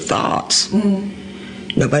knows your thoughts.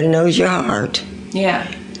 Nobody knows your heart. Yeah.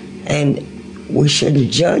 And we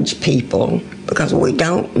shouldn't judge people because we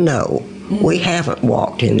don't know. We haven't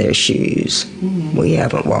walked in their shoes. We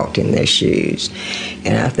haven't walked in their shoes.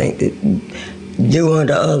 And I think that do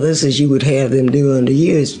unto others as you would have them do unto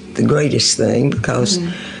you is the greatest thing, because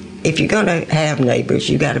if you're going to have neighbors,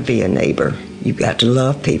 you got to be a neighbor. You've got to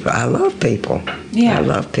love people. I love people. Yeah. I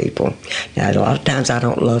love people. Now, a lot of times I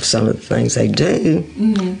don't love some of the things they do.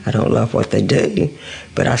 I don't love what they do.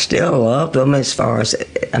 But I still love them as far as,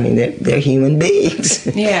 they're human beings.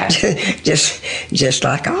 Yeah. just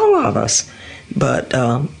like all of us. But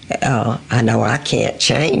I know I can't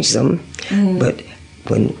change them. But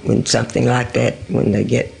when something like that, when they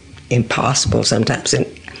get impossible sometimes, and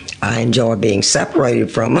I enjoy being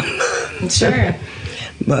separated from them. Sure.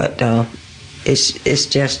 But it's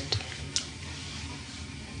just,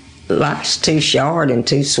 life's too short and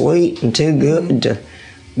too sweet and too good to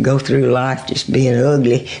go through life just being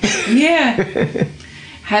ugly. Yeah.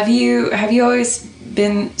 Have you always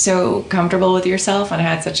been so comfortable with yourself and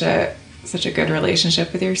had such a good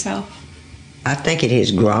relationship with yourself? I think it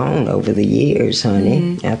has grown over the years,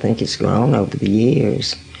 honey. I think it's grown over the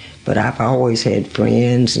years. But I've always had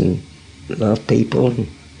friends and loved people.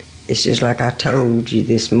 It's just like I told you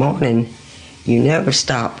this morning, you never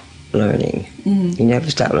stop learning. You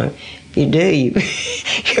never stop learning. If you do,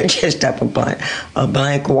 you're just up a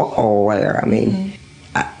blank wall there.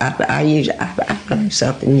 I learn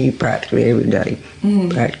something new practically every day.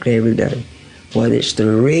 Practically every day. Whether it's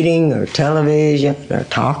through reading or television or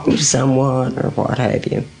talking to someone or what have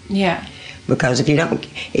you. Yeah. Because if you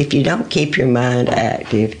don't keep your mind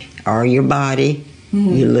active or your body,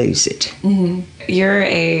 you lose it. You're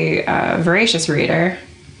a voracious reader.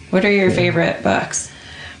 What are your favorite books?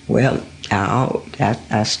 Well,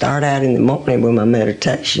 I start out in the morning with my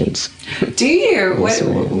meditations. Do you? What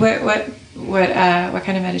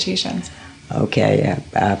kind of meditations? Okay,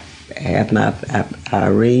 I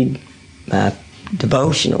read my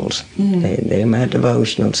devotionals. They're my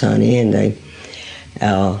devotionals, honey, and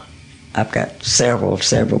I've got several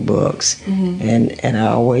books, and I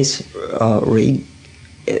always read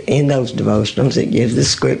in those devotionals. It gives the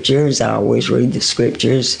scriptures. I always read the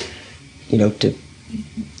scriptures, to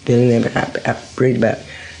fill them. I read about.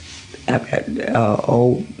 I've got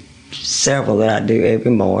several that I do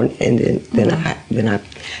every morning, and then I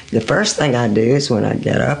the first thing I do is when I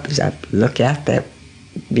get up is I look out that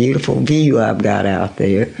beautiful view I've got out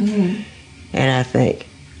there, and I think,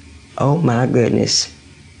 oh my goodness,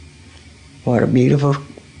 what a beautiful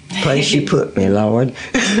place you put me, Lord.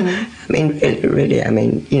 Really,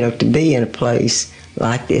 to be in a place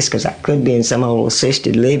like this, because I could be in some old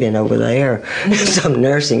assisted living over there, some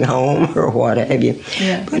nursing home or what have you.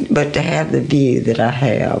 Yeah. But to have the view that I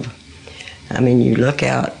have, you look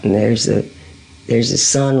out and there's the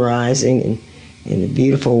sun rising and the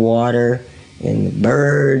beautiful water, and the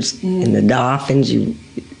birds and the dolphins.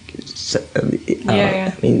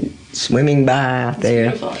 I mean, swimming by out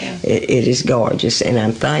there. It is gorgeous, and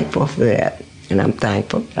I'm thankful for that. And I'm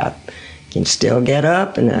thankful that I can still get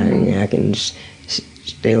up and I can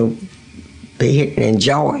still be here and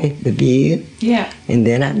enjoy the view. Yeah. And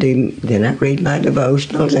then I read my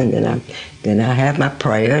devotionals, and then I have my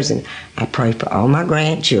prayers, and I pray for all my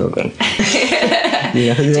grandchildren. You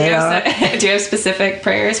know who they are? Do you have specific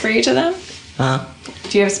prayers for each of them? Huh?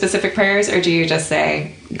 Do you have specific prayers, or do you just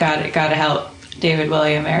say, God to help David,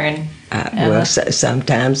 William, Erin? Well,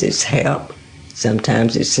 sometimes it's help,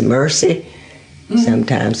 sometimes it's mercy,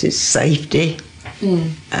 sometimes it's safety.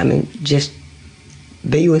 I mean, just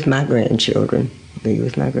be with my grandchildren. Be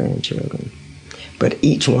with my grandchildren. But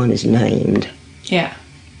each one is named. Yeah.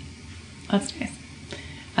 That's nice.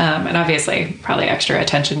 And obviously, probably extra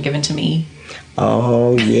attention given to me.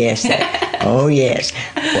 Oh, yes. Oh, yes.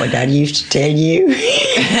 What I used to tell you.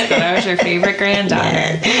 That I was your favorite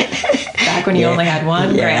granddaughter. Back when you only had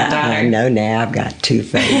one granddaughter. I know now I've got two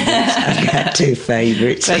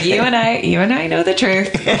favorites. But you and I know the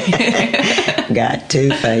truth. Got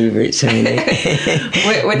two favorites, honey.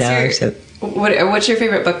 What's your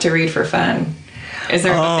favorite book to read for fun? Is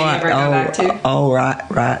there a book that you ever go back to? Oh,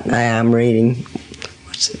 right now I'm reading.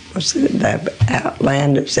 What's it? The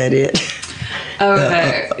Outlander? Is that it? Oh,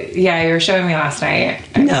 you were showing me last night.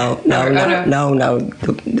 No.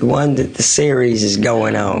 The one that the series is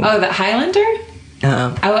going on. Oh, the Highlander?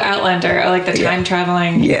 Outlander. Oh, like the time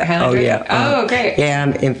traveling Highlander? Oh, yeah. Oh, great.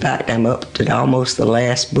 Yeah, in fact, I'm up to almost the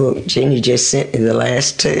last book. Jenny just sent me the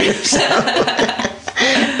last two. So.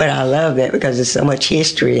 But I love that because there's so much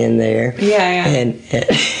history in there. Yeah. And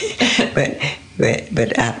but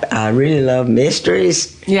I really love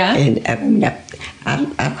mysteries. Yeah. And I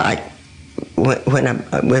like when I'm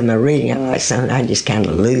reading, I like something I just kind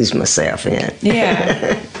of lose myself in.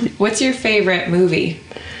 Yeah. What's your favorite movie?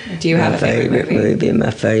 Do you have a favorite movie? My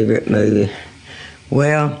favorite movie.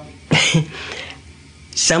 Well,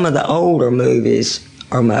 some of the older movies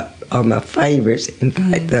are my favorites. In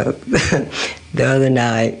fact, the other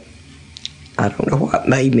night, I don't know what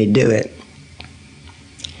made me do it,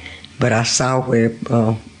 but I saw where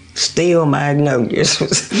Steel Magnolias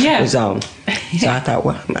was on. So I thought,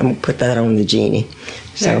 well, I'm going to put that on the genie.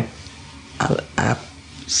 So I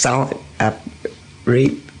saw it, I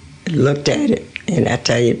looked at it, and I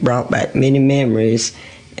tell you, it brought back many memories,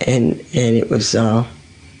 and it was, I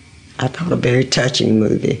thought, a very touching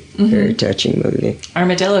movie, very touching movie.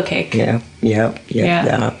 Armadillo cake. Yeah,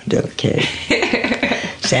 the armadillo cake.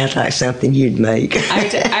 Sounds like something you'd make.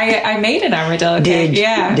 I made an armadillo cake.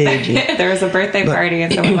 Did you? There was a birthday party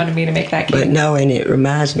and someone wanted me to make that cake. But no, and it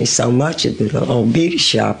reminds me so much of the little beauty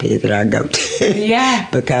shop here that I go to. Yeah.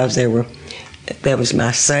 Because there was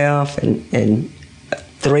myself and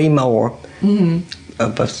three more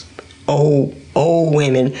of us old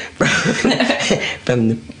women from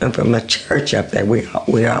a church up there. We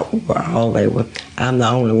all they were. I'm the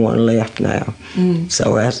only one left now.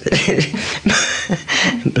 So I said,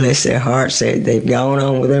 bless their hearts, they've gone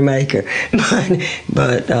on with their maker.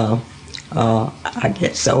 But I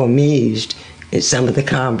get so amused at some of the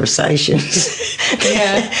conversations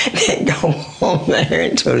that go on there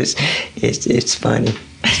until it's funny.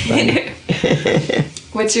 It's funny.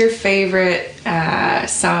 What's your favorite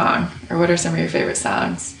song, or what are some of your favorite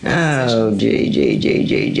songs? Oh,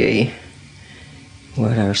 gee.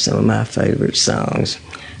 What are some of my favorite songs?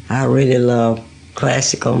 I really love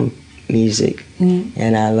classical music,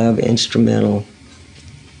 and I love instrumental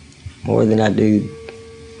more than I do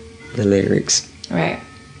the lyrics. Right.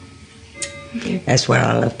 That's what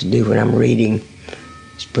I love to do when I'm reading,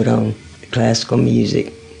 is put on classical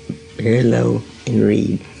music very low and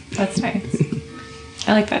read. That's nice.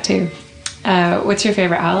 I like that too. What's your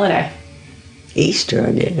favorite holiday? Easter,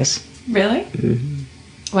 I guess. Really? Mm-hmm.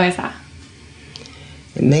 Why is that?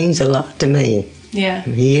 It means a lot to me. Yeah.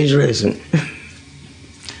 He is risen.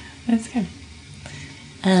 That's good.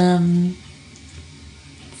 Let's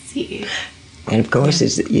see. And of course,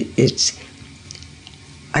 it's.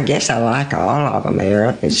 I guess I like all of them,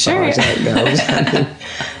 Erin, as far as that goes. I mean,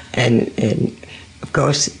 and of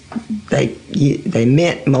course, they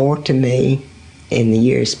meant more to me in the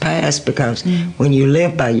years past, because when you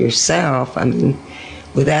live by yourself, I mean,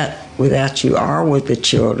 without you or with the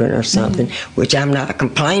children or something, which I'm not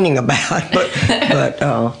complaining about, but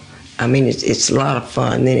I mean, it's a lot of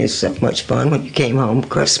fun. Then it's so much fun when you came home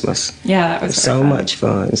Christmas. Yeah, that was so much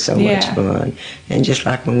fun, much fun. And just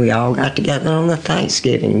like when we all got together on the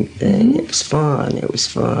Thanksgiving thing, it was fun. It was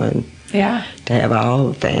fun. Yeah. To have all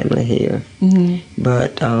the family here.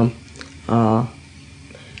 But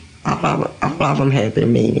All of them have their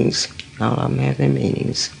meanings. All of them have their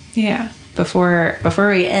meanings. Yeah. Before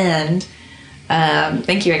we end,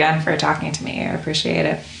 thank you again for talking to me. I appreciate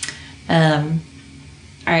it. I'm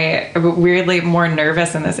weirdly more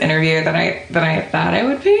nervous in this interview than I thought I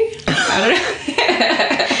would be. I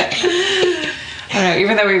don't know.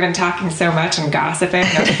 Even though we've been talking so much and gossiping,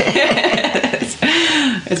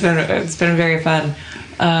 it's been very fun.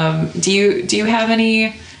 Do you have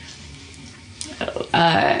any?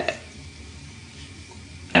 I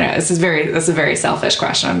don't know. This is a very selfish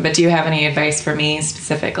question, but do you have any advice for me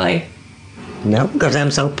specifically? No, because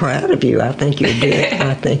I'm so proud of you. I think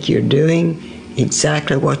you're doing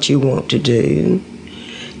exactly what you want to do,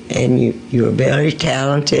 and you're very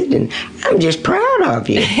talented, and I'm just proud of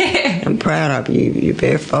you. I'm proud of you. You're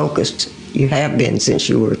very focused. You have been since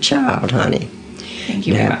you were a child, honey. Thank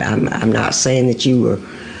you. Now, I'm not saying that you were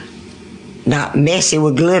not messy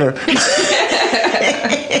with glitter.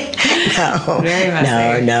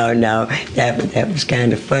 No. That was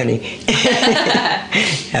kind of funny.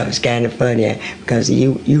 That was kind of funny because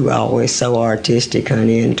you were always so artistic,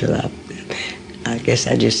 honey. Until I guess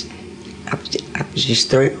I was just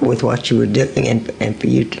thrilled with what you were doing, and for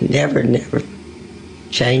you to never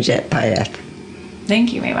change that path.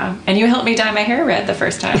 Thank you, Mema. And you helped me dye my hair red the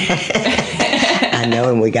first time. I know,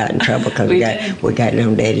 and we got in trouble because we got it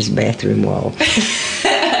on Daddy's bathroom wall.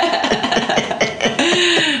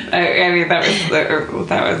 I mean, that's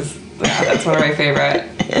one of my favorite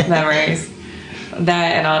memories.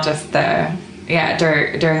 That and all just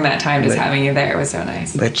during that time, just having you there was so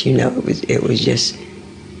nice. But it was just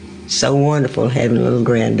so wonderful having a little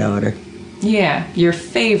granddaughter. Yeah, your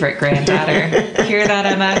favorite granddaughter. Hear that,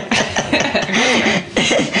 Emma?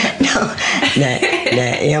 No, now,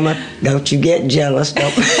 Emma, don't you get jealous,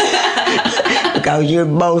 don't, because you're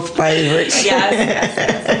both favorites.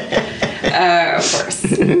 Yes. Of course.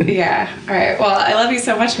 Yeah. All right. Well, I love you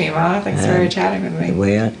so much, Mema. Thanks for chatting with me.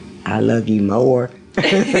 Well, I love you more.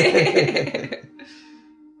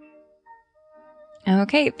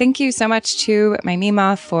 Okay. Thank you so much to my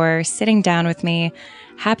Mema for sitting down with me.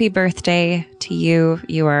 Happy birthday to you.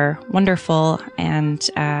 You are wonderful. And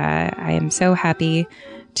I am so happy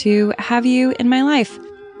to have you in my life.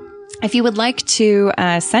 If you would like to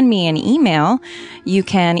send me an email, you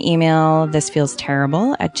can email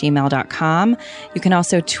thisfeelsterrible@gmail.com. You can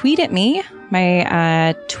also tweet at me.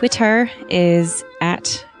 My Twitter is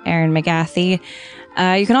 @Erin McGathy.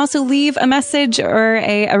 You can also leave a message or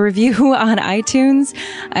a review on iTunes.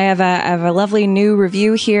 I have a lovely new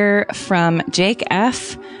review here from Jake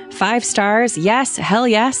F. 5 stars. Yes, hell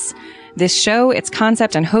yes. This show, its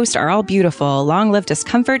concept, and host are all beautiful. Long live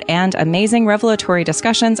discomfort and amazing revelatory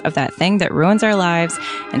discussions of that thing that ruins our lives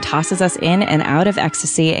and tosses us in and out of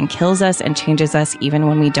ecstasy and kills us and changes us even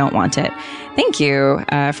when we don't want it. Thank you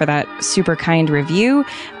for that super kind review.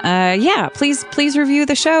 Please review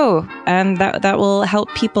the show. That will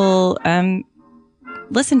help people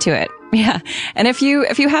listen to it. Yeah. And if you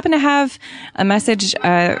happen to have a message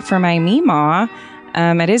for my Mema,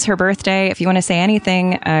 it is her birthday. If you want to say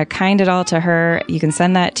anything kind at all to her, you can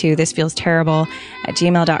send that to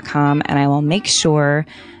thisfeelsterrible@gmail.com, and I will make sure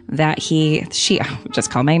that she, just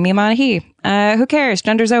call my Mema he. Who cares?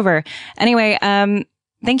 Gender's over. Anyway,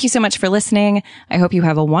 thank you so much for listening. I hope you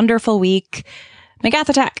have a wonderful week. McGathy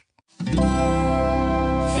attack.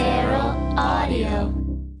 Feral Audio.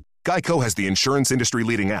 Geico has the insurance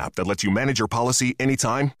industry-leading app that lets you manage your policy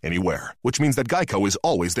anytime, anywhere. Which means that Geico is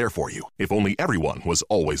always there for you. If only everyone was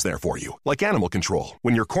always there for you. Like animal control,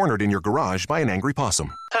 when you're cornered in your garage by an angry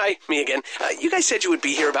possum. Hi, me again. You guys said you would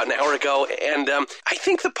be here about an hour ago, and I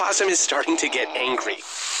think the possum is starting to get angry.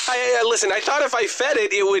 Listen, I thought if I fed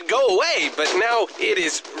it, it would go away, but now it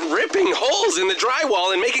is ripping holes in the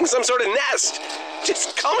drywall and making some sort of nest.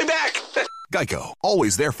 Just call me back. Geico,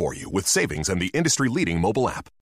 always there for you with savings and the industry-leading mobile app.